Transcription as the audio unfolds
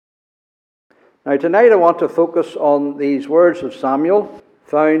Now tonight I want to focus on these words of Samuel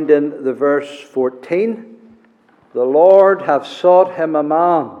found in the verse 14. The Lord hath sought him a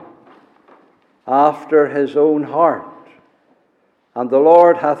man after his own heart, and the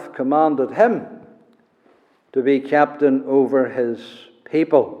Lord hath commanded him to be captain over his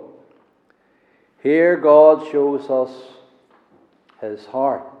people. Here God shows us his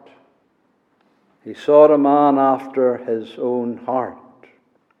heart. He sought a man after his own heart.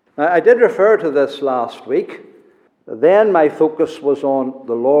 Now, I did refer to this last week. Then my focus was on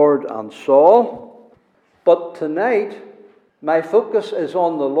the Lord and Saul. But tonight, my focus is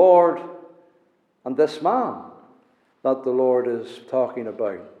on the Lord and this man that the Lord is talking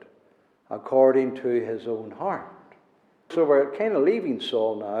about, according to his own heart. So we're kind of leaving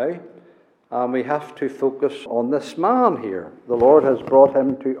Saul now, and we have to focus on this man here. The Lord has brought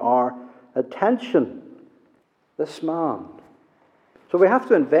him to our attention, this man. So we have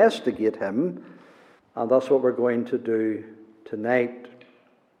to investigate him, and that's what we're going to do tonight.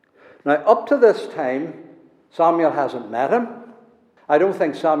 Now, up to this time, Samuel hasn't met him. I don't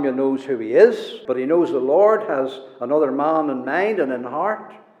think Samuel knows who he is, but he knows the Lord has another man in mind and in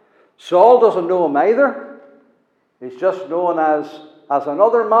heart. Saul doesn't know him either. He's just known as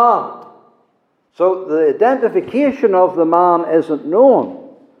another man. So the identification of the man isn't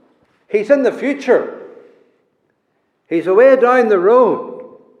known. He's in the future. He's away down the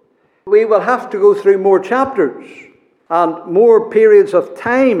road. We will have to go through more chapters and more periods of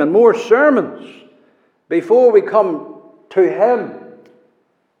time and more sermons before we come to him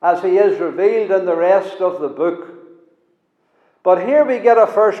as he is revealed in the rest of the book. But here we get a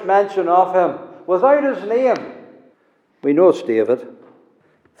first mention of him without his name. We know it's David.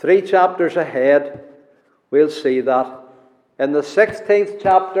 3 chapters ahead, we'll see that. In the 16th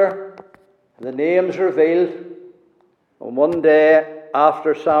chapter, the name's revealed. On one day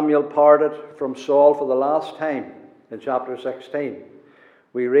after Samuel parted from Saul for the last time, in chapter 16,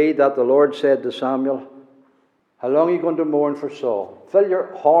 we read that the Lord said to Samuel, "How long are you going to mourn for Saul? Fill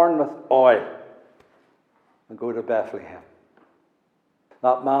your horn with oil and go to Bethlehem.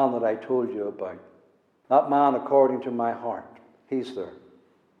 That man that I told you about, that man according to my heart, he's there.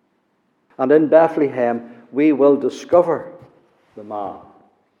 And in Bethlehem, we will discover the man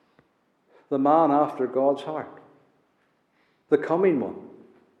after God's heart, the coming one,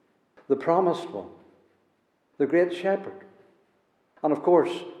 the promised one, the great shepherd. And of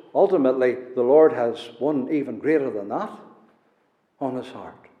course, ultimately, the Lord has one even greater than that on his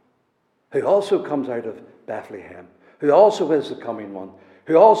heart, who also comes out of Bethlehem, who also is the coming one,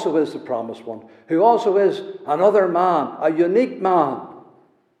 who also is the promised one, who also is another man, a unique man.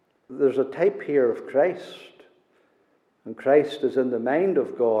 There's a type here of Christ, and Christ is in the mind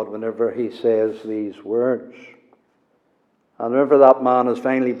of God whenever he says these words. And whenever that man is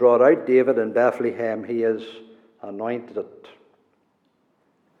finally brought out, David in Bethlehem, he is anointed.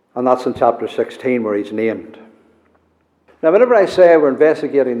 And that's in chapter 16 where he's named. Now, whenever I say we're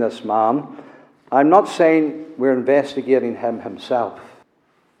investigating this man, I'm not saying we're investigating him himself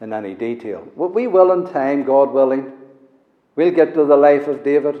in any detail. What we will in time, God willing, we'll get to the life of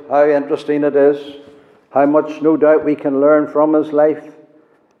David, how interesting it is, how much, no doubt, we can learn from his life.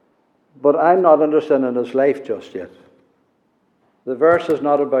 But I'm not interested in his life just yet. The verse is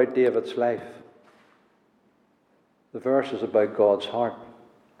not about David's life. The verse is about God's heart.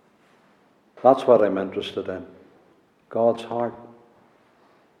 That's what I'm interested in. God's heart.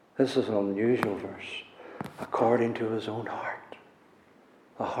 This is an unusual verse. According to his own heart.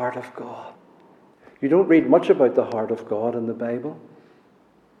 The heart of God. You don't read much about the heart of God in the Bible.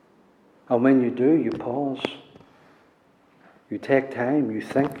 And when you do, you pause. You take time, you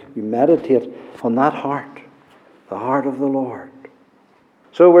think, you meditate on that heart. The heart of the Lord.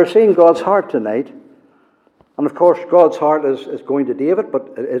 So we're seeing God's heart tonight. And of course, God's heart is going to David,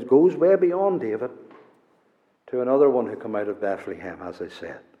 but it goes way beyond David to another one who came out of Bethlehem, as I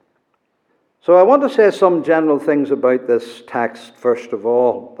said. So I want to say some general things about this text, first of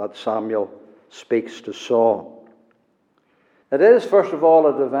all, that Samuel speaks to Saul. It is, first of all,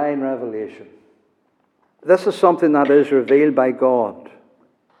 a divine revelation. This is something that is revealed by God.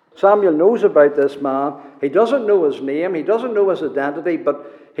 Samuel knows about this man. He doesn't know his name. He doesn't know his identity,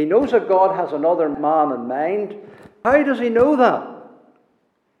 but he knows that God has another man in mind. How does he know that?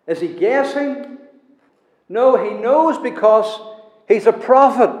 Is he guessing? No, he knows because he's a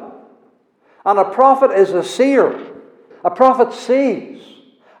prophet. And a prophet is a seer. A prophet sees.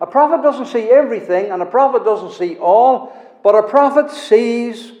 A prophet doesn't see everything, and a prophet doesn't see all, but a prophet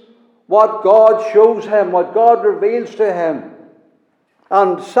sees what God shows him, what God reveals to him.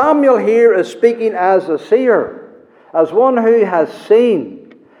 And Samuel here is speaking as a seer, as one who has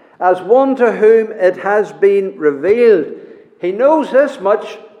seen. as one to whom it has been revealed. He knows this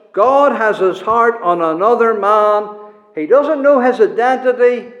much. God has his heart on another man. He doesn't know his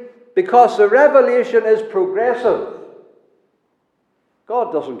identity because the revelation is progressive.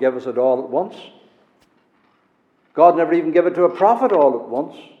 God doesn't give us it all at once. God never even gave it to a prophet all at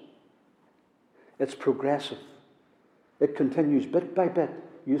once. It's progressive. It continues bit by bit.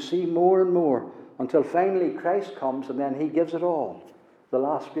 You see more and more until finally Christ comes and then he gives it all. The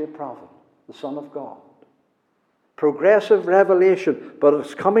last great prophet, the Son of God. Progressive revelation, but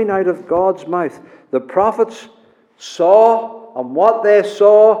it's coming out of God's mouth. The prophets saw, and what they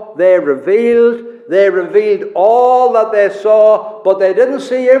saw, they revealed. They revealed all that they saw, but they didn't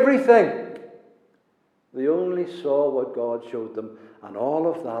see everything. They only saw what God showed them, and all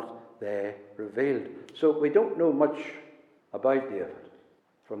of that they revealed. So we don't know much about David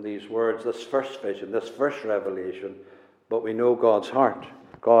from these words, this first vision, this first revelation, but we know God's heart.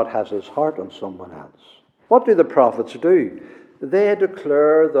 God has his heart on someone else. What do the prophets do? They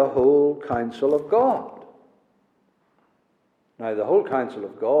declare the whole counsel of God. Now, the whole counsel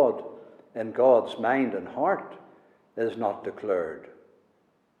of God in God's mind and heart is not declared.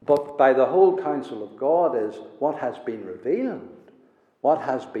 But by the whole counsel of God is what has been revealed, what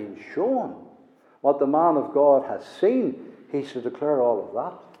has been shown, what the man of God has seen. He's to declare all of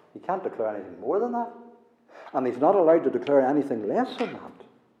that. He can't declare anything more than that. And he's not allowed to declare anything less than that.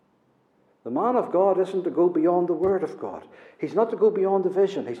 The man of God isn't to go beyond the Word of God. He's not to go beyond the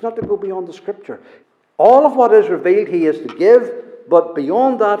vision. He's not to go beyond the Scripture. All of what is revealed he is to give, but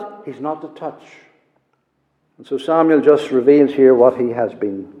beyond that he's not to touch. And so Samuel just reveals here what he has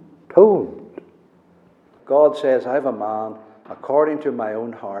been told. God says, I have a man, according to my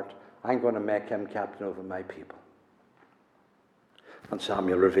own heart, I'm going to make him captain over my people. And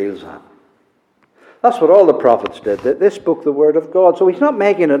Samuel reveals that. That's what all the prophets did. They spoke the word of God. So he's not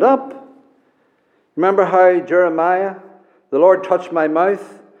making it up. Remember how Jeremiah, the Lord touched my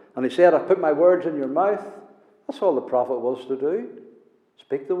mouth, and he said, I put my words in your mouth. That's all the prophet was to do.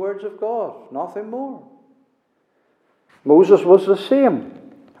 Speak the words of God, nothing more. Moses was the same.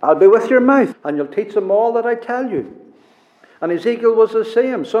 I'll be with your mouth, and you'll teach them all that I tell you. And Ezekiel was the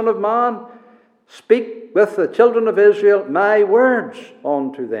same. Son of man, speak with the children of Israel my words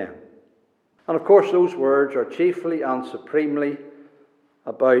unto them. And of course those words are chiefly and supremely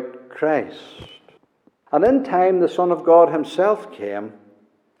about Christ. And in time the Son of God himself came,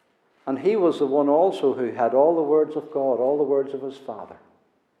 and he was the one also who had all the words of God, all the words of his Father.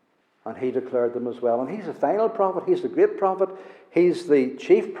 And he declared them as well. And he's the final prophet. He's the great prophet. He's the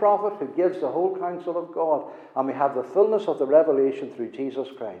chief prophet who gives the whole counsel of God. And we have the fullness of the revelation through Jesus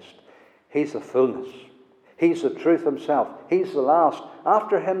Christ. He's the fullness. He's the truth himself. He's the last.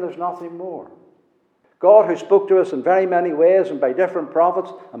 After him there's nothing more. God, who spoke to us in very many ways and by different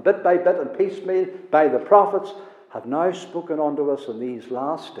prophets, and bit by bit and piecemeal by the prophets, have now spoken unto us in these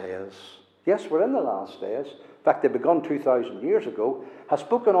last days. Yes, we're in the last days. In fact, they begun 2,000 years ago. Has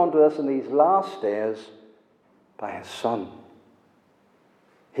spoken unto us in these last days by his Son.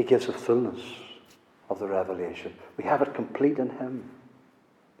 He gives the fullness of the revelation. We have it complete in him.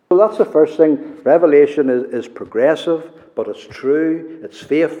 So that's the first thing. Revelation is progressive, but it's true, it's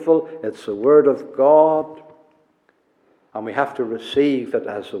faithful, it's the Word of God. And we have to receive it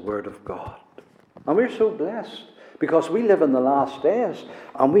as the Word of God. And we're so blessed because we live in the last days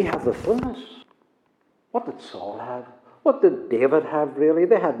and we have the fullness. What did Saul have? What did David have, really?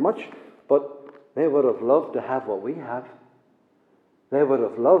 They had much, but they would have loved to have what we have. They would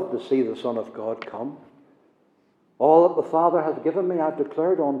have loved to see the Son of God come. All that the Father hath given me, I've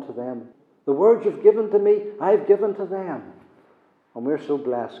declared unto them. The words you've given to me, I've given to them. And we're so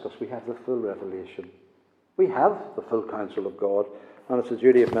blessed because we have the full revelation. We have the full counsel of God, and it's the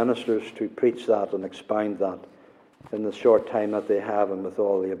duty of ministers to preach that and expound that in the short time that they have and with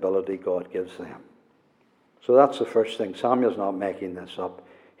all the ability God gives them. So that's the first thing. Samuel's not making this up.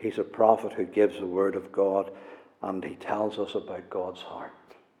 He's a prophet who gives the word of God, and he tells us about God's heart.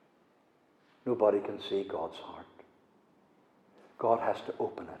 Nobody can see God's heart. God has to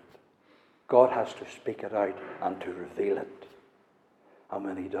open it. God has to speak it out and to reveal it. And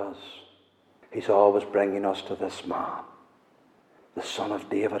when he does, he's always bringing us to this man, the Son of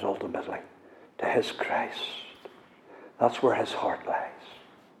David ultimately, to his Christ. That's where his heart lies.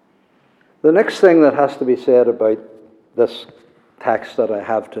 The next thing that has to be said about this text that I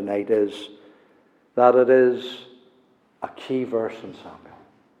have tonight is that it is a key verse in Samuel.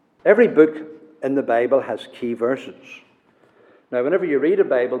 Every book in the Bible has key verses. Now, whenever you read a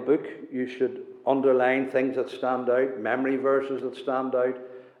Bible book, you should underline things that stand out, memory verses that stand out,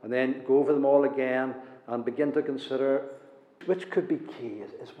 and then go over them all again and begin to consider Which could be key?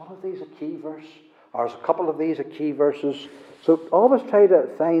 Is one of these a key verse? Or is a couple of these a key verses? So always try to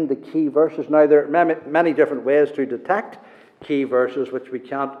find the key verses. Now, there are many different ways to detect key verses, which we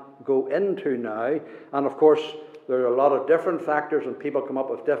can't go into now. And of course, there are a lot of different factors, and people come up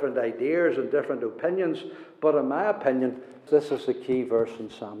with different ideas and different opinions. But in my opinion, this is the key verse in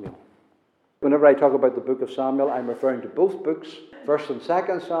Samuel. Whenever I talk about the book of Samuel, I'm referring to both books, 1st and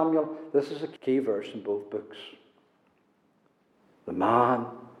 2nd Samuel. This is a key verse in both books. The man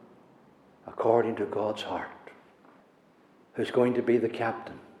according to God's heart, who's going to be the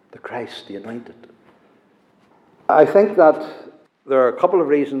captain, the Christ, the anointed. I think that there are a couple of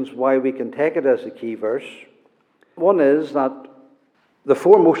reasons why we can take it as a key verse. One is that the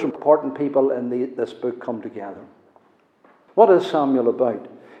four most important people in this book come together. What is Samuel about?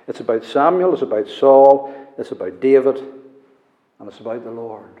 It's about Samuel, it's about Saul, it's about David, and it's about the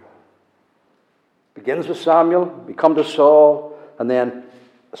Lord. It begins with Samuel, we come to Saul, and then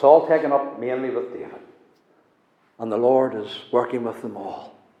it's all taken up mainly with David. And the Lord is working with them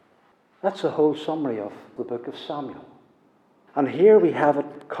all. That's the whole summary of the book of Samuel. And here we have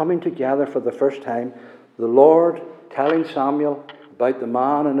it coming together for the first time. The Lord telling Samuel about the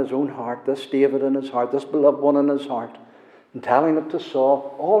man in his own heart, this David in his heart, this beloved one in his heart, and telling it to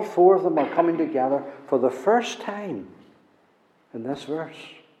Saul. All four of them are coming together for the first time in this verse.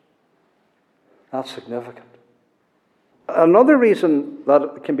 That's significant. Another reason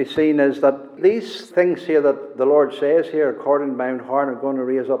that can be seen is that these things here that the Lord says here, according to my own heart, I'm going to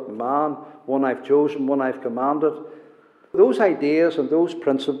raise up a man, one I've chosen, one I've commanded. Those ideas and those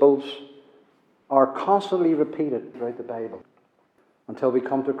principles are constantly repeated throughout the Bible until we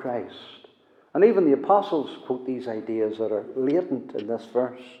come to Christ. And even the apostles quote these ideas that are latent in this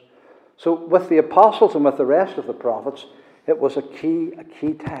verse. So with the apostles and with the rest of the prophets, it was a key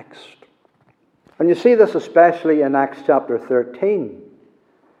text. And you see this especially in Acts chapter 13,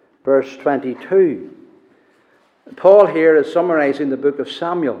 verse 22. Paul here is summarizing the book of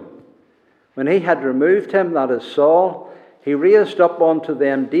Samuel. When he had removed him, that is Saul, he raised up unto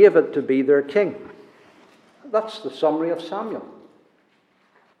them David to be their king. That's the summary of Samuel.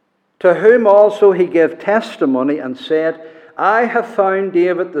 To whom also he gave testimony and said, I have found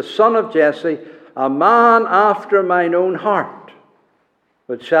David the son of Jesse, a man after mine own heart,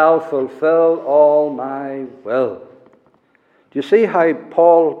 which shall fulfill all my will. Do you see how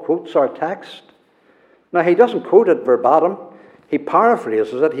Paul quotes our text? Now, he doesn't quote it verbatim. He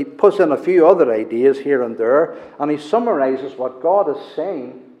paraphrases it. He puts in a few other ideas here and there, and he summarizes what God is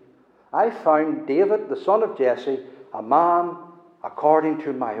saying. I found David, the son of Jesse, a man according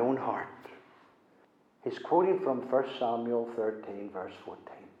to my own heart. He's quoting from 1 Samuel 13, verse 14.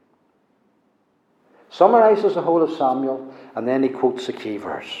 Summarizes the whole of Samuel, and then he quotes the key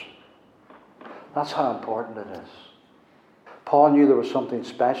verse. That's how important it is. Paul knew there was something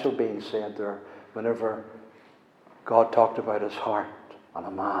special being said there whenever God talked about his heart and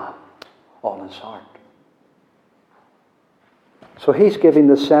a man on his heart. So he's giving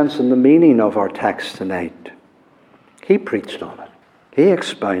the sense and the meaning of our text tonight. He preached on it. He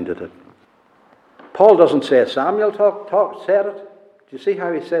expounded it. Paul doesn't say Samuel said it. Do you see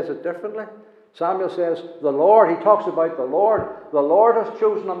how he says it differently? Samuel says, the Lord, he talks about the Lord. The Lord has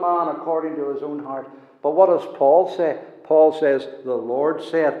chosen a man according to his own heart. But what does Paul say? Paul says, the Lord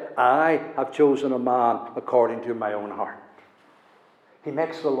said, I have chosen a man according to my own heart. He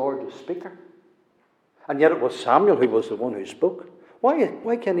makes the Lord the speaker. And yet it was Samuel who was the one who spoke.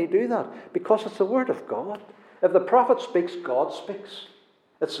 Why can he do that? Because it's the word of God. If the prophet speaks, God speaks.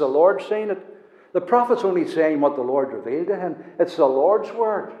 It's the Lord saying it. The prophet's only saying what the Lord revealed to him. It's the Lord's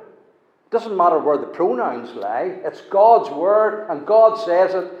word. It doesn't matter where the pronouns lie. It's God's word, and God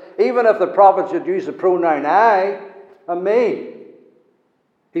says it. Even if the prophet should use the pronoun I and me.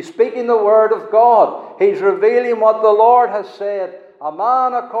 He's speaking the word of God. He's revealing what the Lord has said. A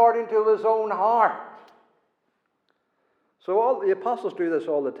man according to his own heart. So all the apostles do this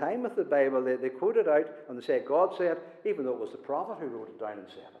all the time with the Bible. They quote it out and they say God said, even though it was the prophet who wrote it down and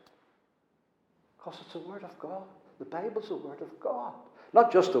said it. Because it's the word of God. The Bible's the word of God.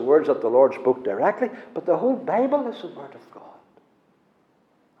 Not just the words that the Lord spoke directly, but the whole Bible is the word of God.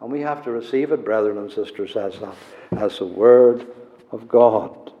 And we have to receive it, brethren and sisters, as that, as the word of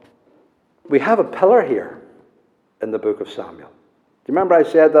God. We have a pillar here in the book of Samuel. Do you remember I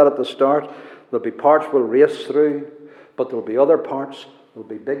said that at the start? There'll be parts we'll race through, but there'll be other parts. There'll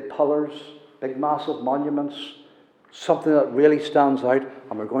be big pillars, big massive monuments, something that really stands out,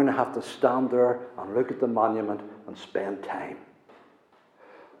 and we're going to have to stand there and look at the monument and spend time.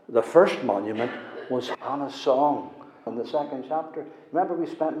 The first monument was Hannah's song in the 2nd chapter. Remember we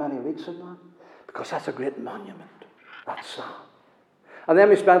spent many weeks in that? Because that's a great monument. That's Sam. And then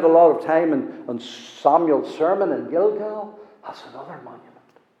we spent a lot of time on Samuel's sermon in Gilgal. That's another monument.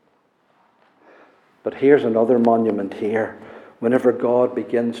 But here's another monument here. Whenever God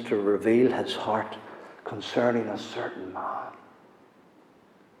begins to reveal his heart concerning a certain man.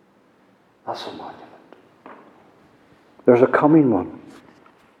 That's a monument. There's a coming one.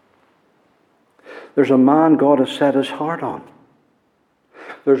 There's a man God has set his heart on.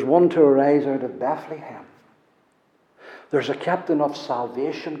 There's one to arise out of Bethlehem. There's a captain of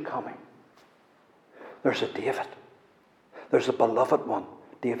salvation coming. There's a David. There's a beloved one.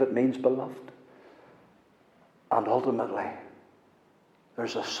 David means beloved. And ultimately,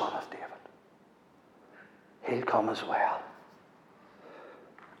 there's a son of David. He'll come as well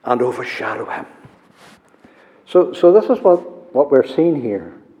and overshadow him. So this is what we're seeing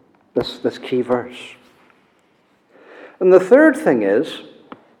here, this key verse. And the third thing is,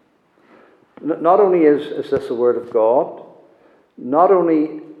 not only is this the Word of God, not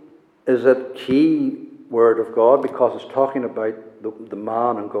only is it key Word of God because it's talking about the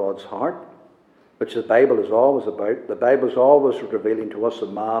man in God's heart, which the Bible is always about. The Bible is always revealing to us the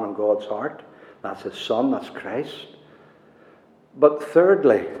man in God's heart. That's his Son, that's Christ. But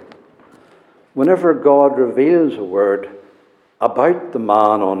thirdly, whenever God reveals a word about the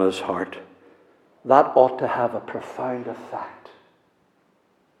man on his heart, that ought to have a profound effect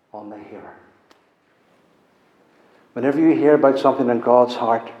on the hearer. Whenever you hear about something in God's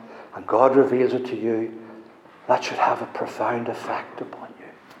heart and God reveals it to you, that should have a profound effect upon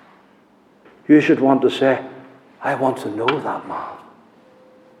you. You should want to say, I want to know that man.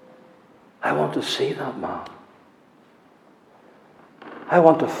 I want to see that man. I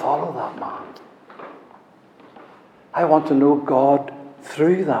want to follow that man. I want to know God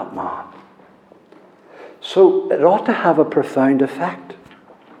through that man. So it ought to have a profound effect.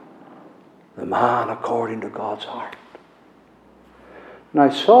 The man according to God's heart. Now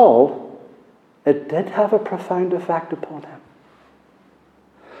Saul, it did have a profound effect upon him.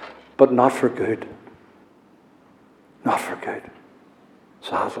 But not for good. Not for good.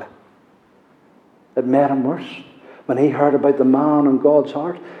 Sadly. It made him worse. When he heard about the man in God's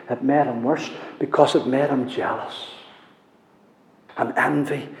heart, it made him worse because it made him jealous. And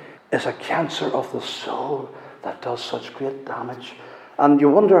envy is a cancer of the soul that does such great damage. And you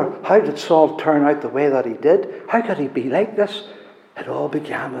wonder, how did Saul turn out the way that he did? How could he be like this? It all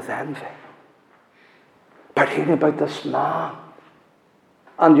began with envy. About hearing about this man.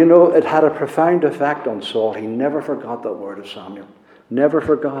 And you know, it had a profound effect on Saul. He never forgot that word of Samuel. Never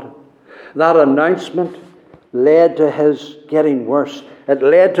forgot it. That announcement led to his getting worse. It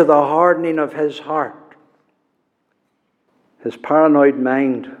led to the hardening of his heart. His paranoid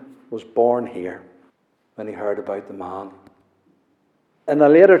mind was born here when he heard about the man. In a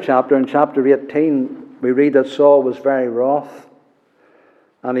later chapter, in chapter 18, we read that Saul was very wroth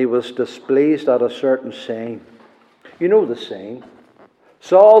and he was displeased at a certain saying. You know the saying.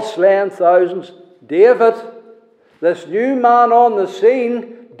 Saul slain thousands. David, this new man on the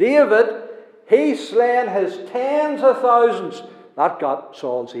scene, David, he slain his tens of thousands. That got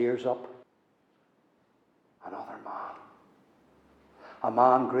Saul's ears up. Another man. A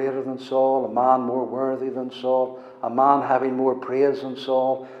man greater than Saul, a man more worthy than Saul, a man having more praise than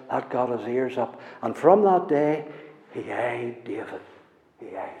Saul. That got his ears up. And from that day, he eyed David.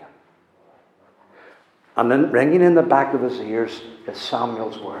 He eyed him. And then ringing in the back of his ears is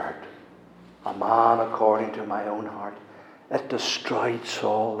Samuel's word. A man according to my own heart. It destroyed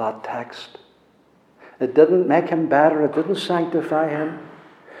Saul, that text. It didn't make him better. It didn't sanctify him.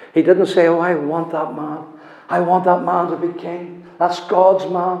 He didn't say, oh, I want that man. I want that man to be king. That's God's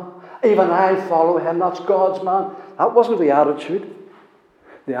man. Even I follow him. That's God's man. That wasn't the attitude.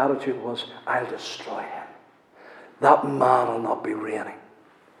 The attitude was, I'll destroy him. That man will not be reigning.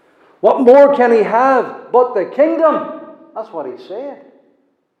 What more can he have but the kingdom? That's what he said.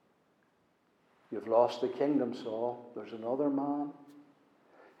 You've lost the kingdom, Saul. There's another man.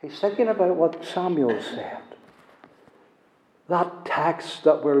 He's thinking about what Samuel said. That text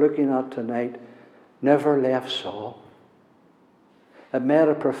that we're looking at tonight never left Saul. It made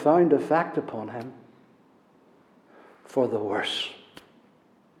a profound effect upon him for the worse.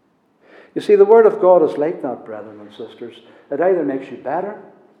 You see, the Word of God is like that, brethren and sisters. It either makes you better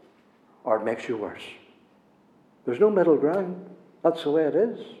or it makes you worse. There's no middle ground. That's the way it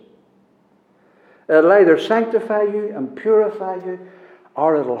is. It'll either sanctify you and purify you,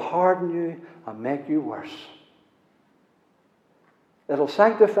 or it'll harden you and make you worse. It'll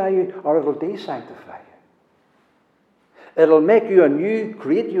sanctify you or it'll desanctify you. It'll make you anew,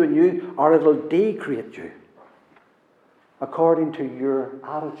 create you anew, or it'll decreate you according to your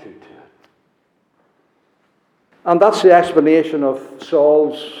attitude to it. And that's the explanation of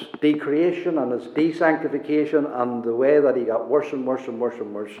Saul's decreation and his desanctification and the way that he got worse and worse and worse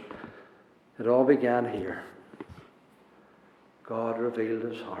and worse. It all began here. God revealed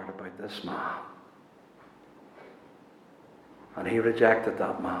his heart about this man. And he rejected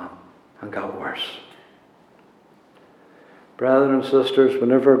that man and got worse. Brethren and sisters,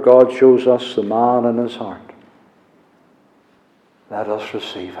 whenever God shows us the man in his heart, let us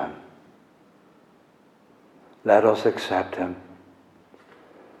receive him. Let us accept him.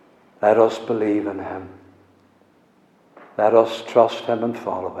 Let us believe in him. Let us trust him and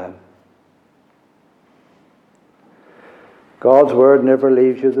follow him. God's word never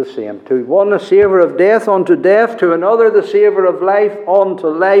leaves you the same. To one a savour of death unto death, to another the savour of life unto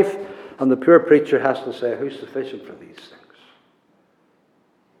life. And the poor preacher has to say, who's sufficient for these things?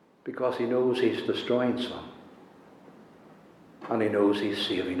 Because he knows he's destroying some. And he knows he's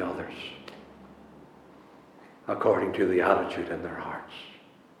saving others. According to the attitude in their hearts.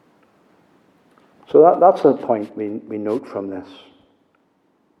 So that's the point we note from this.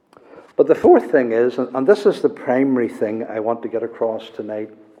 But the fourth thing is, and this is the primary thing I want to get across tonight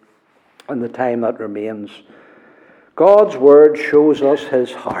in the time that remains, God's word shows us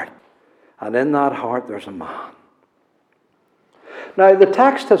his heart. And in that heart there's a man. Now the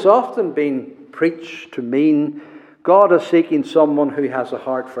text has often been preached to mean God is seeking someone who has a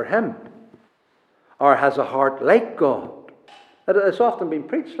heart for him. Or has a heart like God. It's often been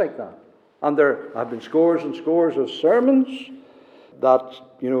preached like that. And there have been scores and scores of sermons that,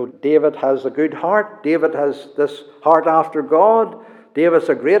 David has a good heart. David has this heart after God. David's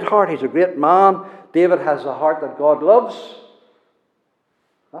a great heart. He's a great man. David has a heart that God loves.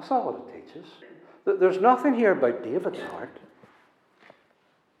 That's not what it teaches. There's nothing here about David's heart.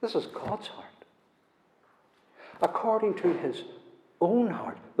 This is God's heart. According to his own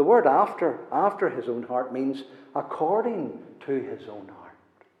heart. The word after his own heart means according to his own heart.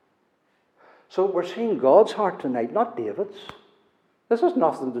 So we're seeing God's heart tonight, not David's. This has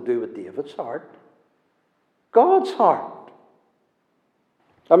nothing to do with David's heart. God's heart.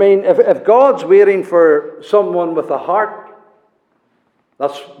 I mean, if God's waiting for someone with a heart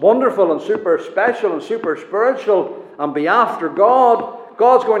that's wonderful and super special and super spiritual and be after God,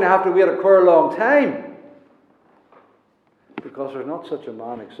 God's going to have to wait a quite long time. Because there's not such a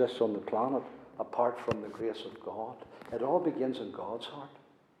man exists on the planet apart from the grace of God. It all begins in God's heart.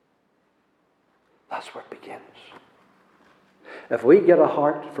 That's where it begins. If we get a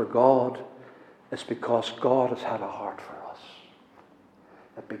heart for God, it's because God has had a heart for us.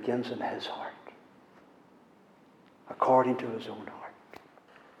 It begins in his heart. According to his own heart.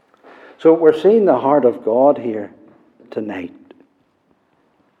 So we're seeing the heart of God here tonight.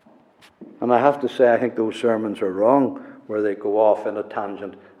 And I have to say, I think those sermons are wrong, where they go off in a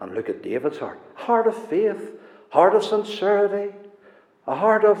tangent and look at David's heart. Heart of faith, heart of sincerity, a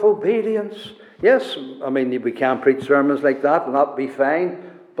heart of obedience. Yes, I mean, we can preach sermons like that and that'd be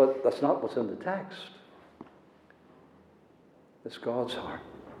fine, but that's not what's in the text. It's God's heart.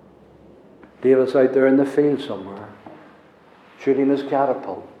 David's out there in the field somewhere, shooting his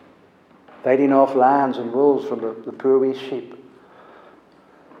catapult, fighting off lions and wolves from the poor wee sheep.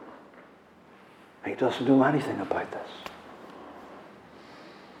 He doesn't know anything about this.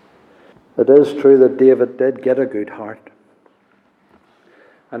 It is true that David did get a good heart.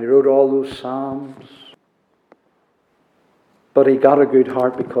 And he wrote all those psalms. But he got a good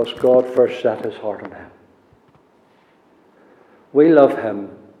heart because God first set his heart on him. We love him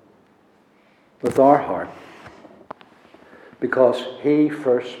with our heart because he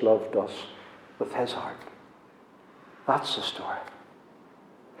first loved us with his heart. That's the story.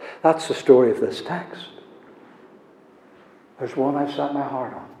 That's the story of this text. There's one I've set my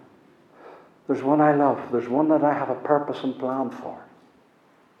heart on. There's one I love. There's one that I have a purpose and plan for.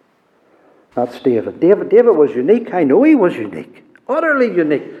 That's David. David was unique. I know he was unique. Utterly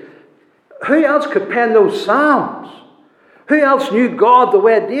unique. Who else could pen those psalms? Who else knew God the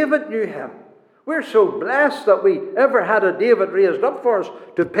way David knew him? We're so blessed that we ever had a David raised up for us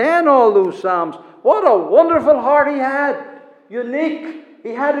to pen all those psalms. What a wonderful heart he had. Unique. He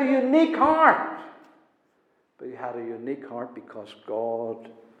had a unique heart. But he had a unique heart because God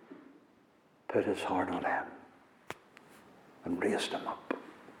put his heart on him and raised him up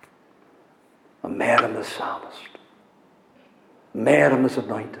and made him the psalmist, made him as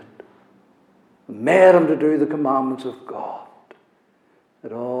anointed, made him to do the commandments of God.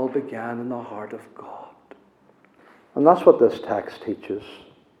 It all began in the heart of God. And that's what this text teaches.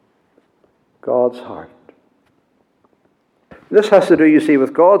 God's heart. This has to do, you see,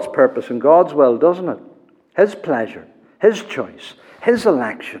 with God's purpose and God's will, doesn't it? His pleasure, his choice, his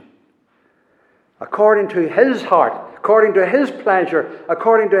election. according to his heart, according to his pleasure,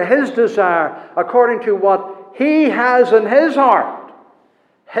 according to his desire, according to what he has in his heart.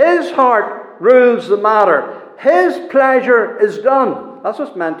 His heart rules the matter. His pleasure is done. That's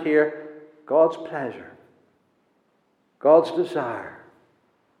what's meant here. God's pleasure. God's desire.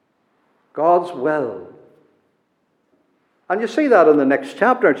 God's will. And you see that in the next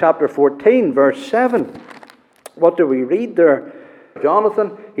chapter, chapter 14, verse 7. What do we read there?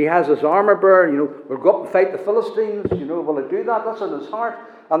 Jonathan, he has his armor bearer, we'll go up and fight the Philistines, will he do that? That's in his heart.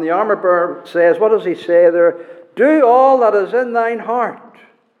 And the armor bearer says, what does he say there? Do all that is in thine heart.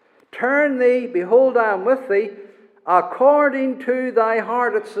 Turn thee, behold, I am with thee, according to thy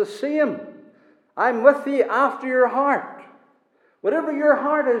heart. It's the same. I'm with thee after your heart. Whatever your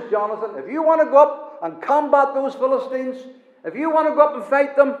heart is, Jonathan, if you want to go up and combat those Philistines, if you want to go up and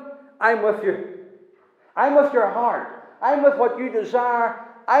fight them, I'm with you. I'm with your heart. I'm with what you desire.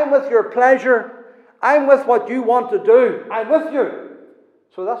 I'm with your pleasure. I'm with what you want to do. I'm with you.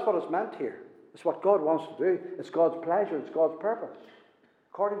 So that's what it's meant here. It's what God wants to do. It's God's pleasure. It's God's purpose,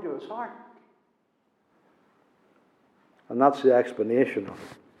 according to his heart. And that's the explanation of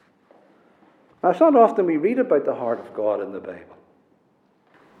it. Now, it's not often we read about the heart of God in the Bible.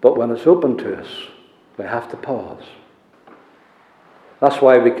 But when it's open to us, we have to pause. That's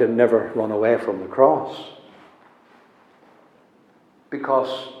why we can never run away from the cross.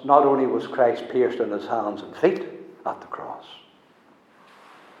 Because not only was Christ pierced in his hands and feet at the cross,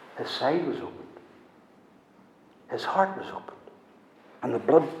 his side was opened. His heart was opened. And the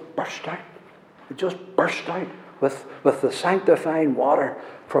blood burst out. It just burst out with the sanctifying water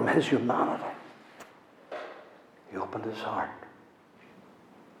from his humanity. He opened his heart.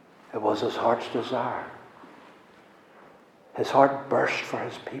 It was his heart's desire. His heart burst for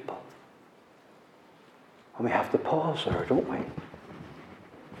his people. And we have to pause there, don't we?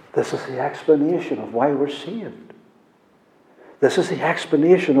 This is the explanation of why we're saved. This is the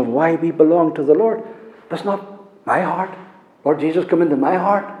explanation of why we belong to the Lord. That's not my heart. Lord Jesus, come into my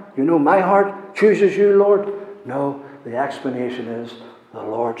heart. You know my heart chooses you, Lord. No, the explanation is the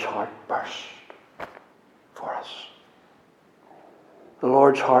Lord's heart burst for us. The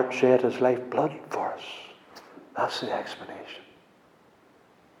Lord's heart shed his lifeblood for us. That's the explanation.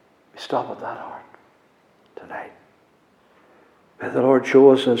 We stop at that heart tonight. May the Lord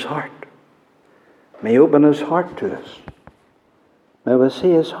show us his heart. May he open his heart to us. May we see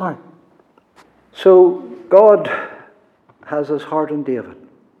his heart. So God has his heart in David.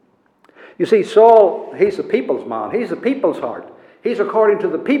 You see, Saul, he's the people's man. He's the people's heart. He's according to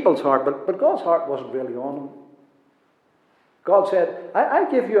the people's heart, but God's heart wasn't really on him. God said, I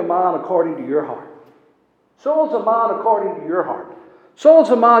give you a man according to your heart. Saul's a man according to your heart. Saul's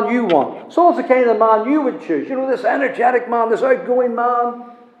the man you want. Saul's the kind of man you would choose. This energetic man, this outgoing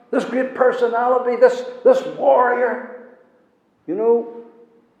man, this great personality, this warrior.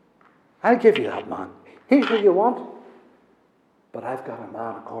 I'll give you that man. He's who you want. But I've got a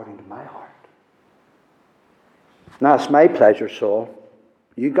man according to my heart. Now it's my pleasure, Saul.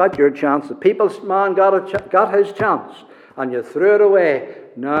 You got your chance. The people's man got his chance. And you threw it away.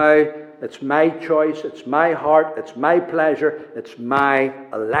 Now it's my choice. It's my heart. It's my pleasure. It's my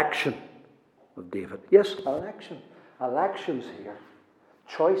election of David. Yes, election. Elections here.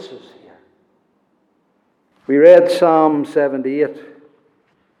 Choices here. We read Psalm 78.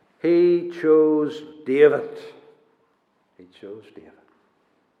 He chose David. He chose David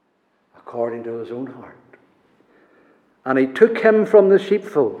according to his own heart. And he took him from the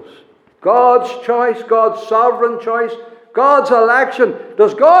sheepfolds. God's choice, God's sovereign choice, God's election.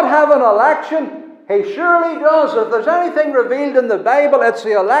 Does God have an election? He surely does. If there's anything revealed in the Bible, it's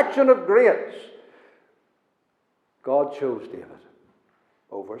the election of grace. God chose David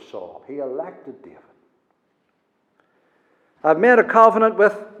over Saul. He elected David. I've made a covenant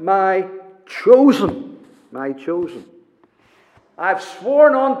with my chosen. My chosen. I've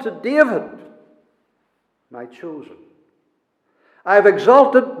sworn unto David, my chosen. I've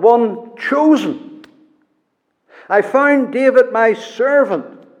exalted one chosen. I found David my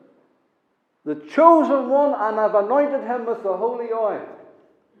servant, the chosen one, and I've anointed him with the holy oil.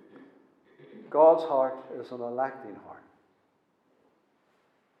 God's heart is an electing heart.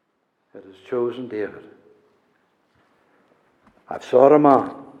 It has chosen David. I've sought a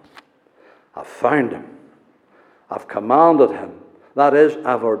man. I've found him. I've commanded him. That is,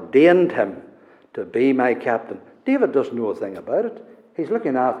 I've ordained him to be my captain. David doesn't know a thing about it. He's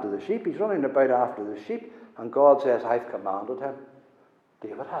looking after the sheep. He's running about after the sheep. And God says, I've commanded him.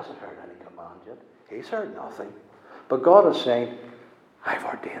 David hasn't heard any command yet. He's heard nothing. But God is saying, I've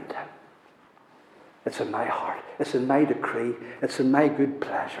ordained him. It's in my heart. It's in my decree. It's in my good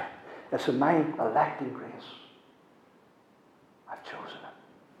pleasure. It's in my electing grace. I've chosen him.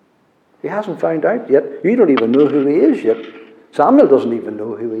 He hasn't found out yet. You don't even know who he is yet. Samuel doesn't even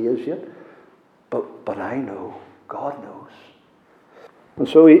know who he is yet. But I know. God knows. And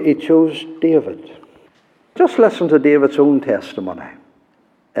so he chose David. Just listen to David's own testimony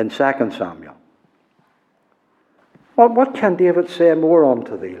in 2 Samuel. What can David say more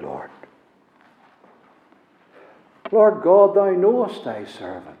unto thee, Lord? Lord God, thou knowest thy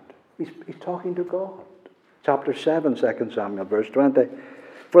servant. He's talking to God. Chapter 7, 2 Samuel, verse 20.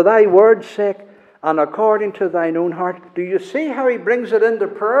 For thy word's sake, and according to thine own heart. Do you see how he brings it into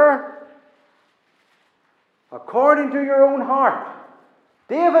prayer? According to your own heart.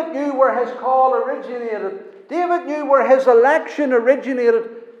 David knew where his call originated. David knew where his election originated.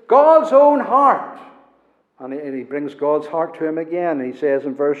 God's own heart. And he brings God's heart to him again. He says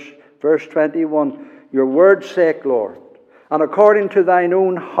in verse 21, your word's sake, Lord, and according to thine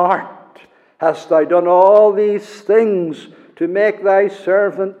own heart hast thou done all these things to make thy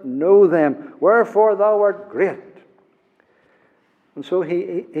servant know them. Wherefore thou art great. And so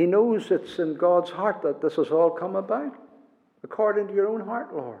he knows it's in God's heart that this has all come about. According to your own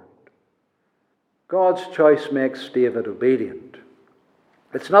heart, Lord. God's choice makes David obedient.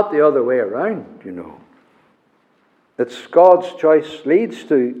 It's not the other way around, you know. It's God's choice leads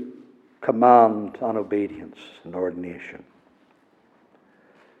to command and obedience and ordination.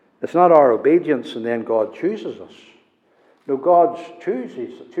 It's not our obedience and then God chooses us. No, God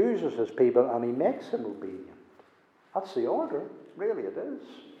chooses his people and he makes them obedient. That's the order. Really it is.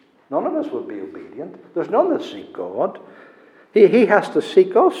 None of us will be obedient. There's none that seek God. He has to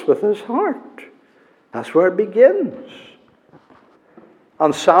seek us with his heart. That's where it begins.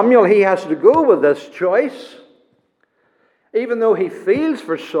 And Samuel, he has to go with this choice. Even though he feels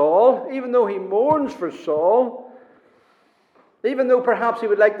for Saul, even though he mourns for Saul, even though perhaps he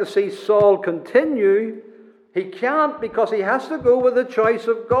would like to see Saul continue, he can't because he has to go with the choice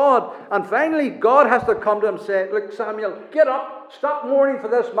of God. And finally, God has to come to him and say, look, Samuel, get up, stop mourning for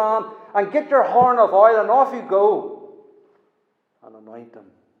this man, and get your horn of oil, and off you go. And anoint him.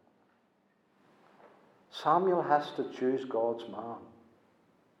 Samuel has to choose God's man.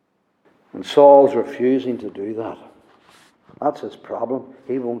 And Saul's refusing to do that. That's his problem.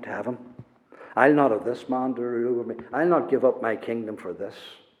 He won't have him. I'll not have this man to rule over me. I'll not give up my kingdom for this.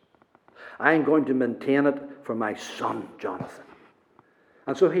 I'm going to maintain it for my son, Jonathan.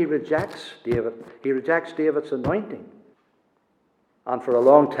 And so he rejects David. He rejects David's anointing. And for a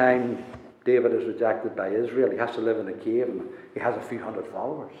long time, David is rejected by Israel. He has to live in a cave and he has a few hundred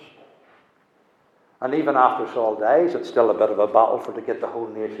followers. And even after Saul dies, it's still a bit of a battle to get the whole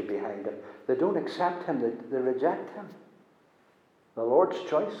nation behind him. They don't accept him. They reject him. The Lord's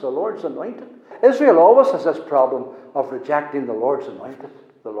choice, the Lord's anointed. Israel always has this problem of rejecting the Lord's anointed,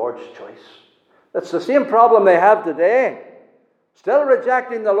 the Lord's choice. It's the same problem they have today. Still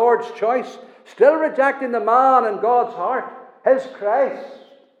rejecting the Lord's choice. Still rejecting the man in God's heart, his Christ.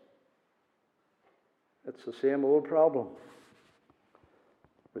 It's the same old problem.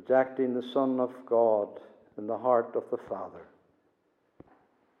 Rejecting the Son of God in the heart of the Father.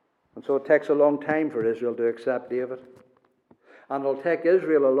 And so it takes a long time for Israel to accept David. And it'll take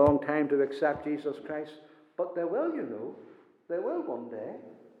Israel a long time to accept Jesus Christ. But they will, you know. They will one day.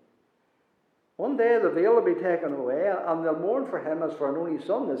 One day the veil will be taken away and they'll mourn for him as for an only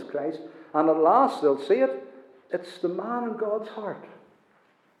son, this Christ. And at last they'll see it. It's the man in God's heart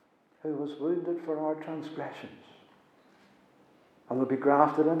who was wounded for our transgressions. And they'll be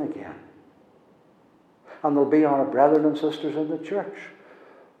grafted in again. And they'll be our brethren and sisters in the church.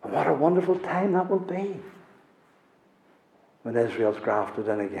 And what a wonderful time that will be when Israel's grafted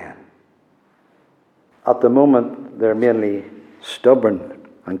in again. At the moment, they're mainly stubborn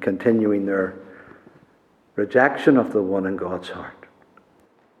and continuing their rejection of the one in God's heart.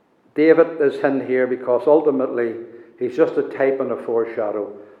 David is hidden here because ultimately he's just a type and a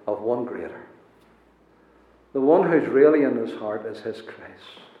foreshadow of one greater. The one who's really in his heart is his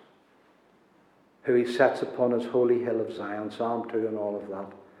Christ, who he sets upon his holy hill of Zion, Psalm 2 and all of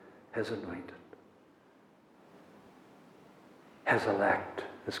that, his anointed. His elect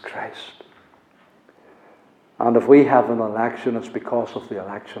is Christ. And if we have an election, it's because of the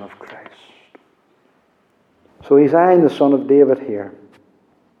election of Christ. So he's eyeing the Son of David here.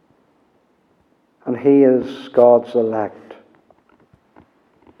 And he is God's elect.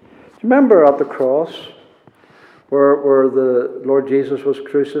 Do you remember at the cross where the Lord Jesus was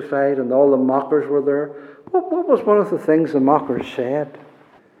crucified and all the mockers were there? What was one of the things the mockers said?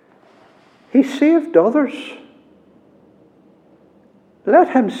 He saved others. Let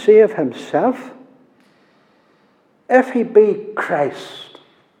him save himself. If he be Christ,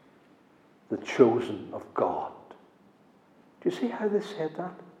 the chosen of God. Do you see how they said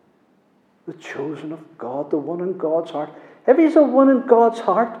that? The chosen of God, the one in God's heart. If he's the one in God's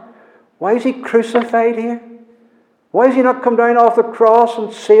heart, why is he crucified here? Why has he not come down off the cross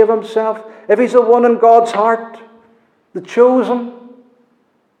and save himself? If he's the one in God's heart, the chosen.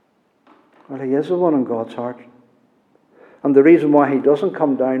 Well, he is the one in God's heart. And the reason why he doesn't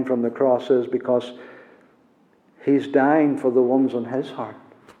come down from the cross is because he's dying for the ones in his heart.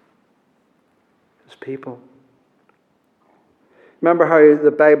 His people. Remember how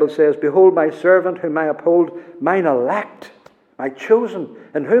the Bible says, "Behold my servant whom I uphold, mine elect, my chosen,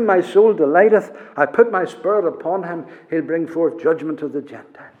 in whom my soul delighteth. I put my spirit upon him. He'll bring forth judgment to the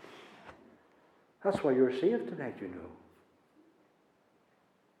Gentiles." That's why you're saved tonight, you know.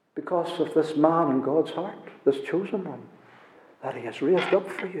 Because of this man in God's heart, this chosen one, that he has raised up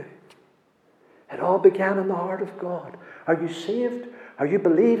for you. It all began in the heart of God. Are you saved? Are you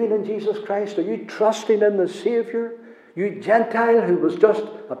believing in Jesus Christ? Are you trusting in the Savior? You Gentile who was just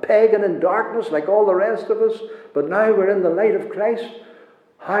a pagan in darkness like all the rest of us, but now we're in the light of Christ.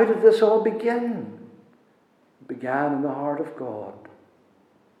 How did this all begin? It began in the heart of God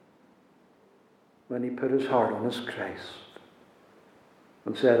when he put his heart on his Christ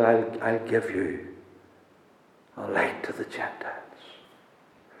and said, I'll give you a light to the Gentiles.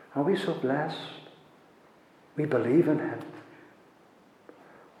 Are we so blessed? We believe in him.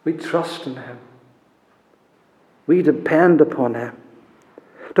 We trust in him. We depend upon him.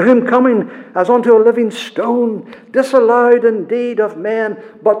 To whom coming as unto a living stone, disallowed indeed of men,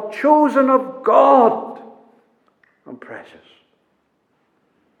 but chosen of God, and precious.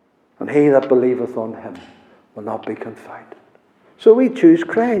 And he that believeth on him will not be confounded. So we choose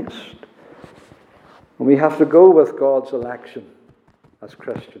Christ. And we have to go with God's election as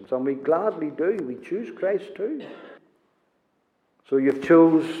Christians. And we gladly do. We choose Christ too. So you've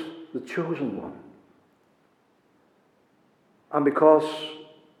chose the chosen one. And because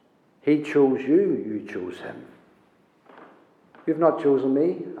he chose you, you chose him. You've not chosen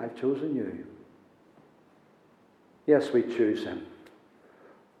me, I've chosen you. Yes, we choose him.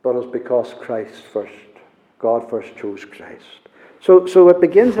 But it's because God first chose Christ. So it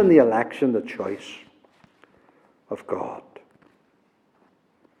begins in the election, the choice of God.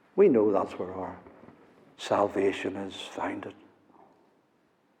 We know that's where our salvation is founded.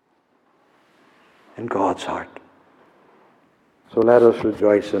 In God's heart. So let us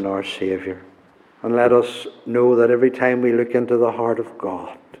rejoice in our Saviour. And let us know that every time we look into the heart of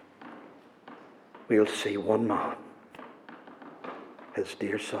God, we'll see one man, his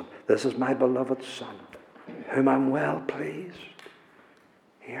dear Son. This is my beloved Son, whom I'm well pleased.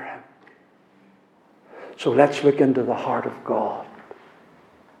 Hear him. So let's look into the heart of God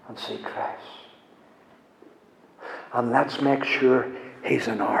and see Christ. And let's make sure he's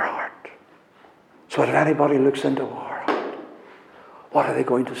in our heart. So if anybody looks into our heart, what are they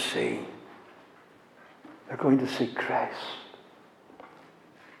going to see? They're going to see Christ.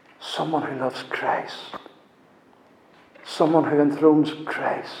 Someone who loves Christ. Someone who enthrones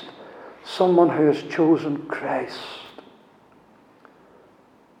Christ. Someone who has chosen Christ.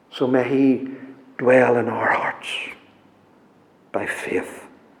 So may he dwell in our hearts by faith.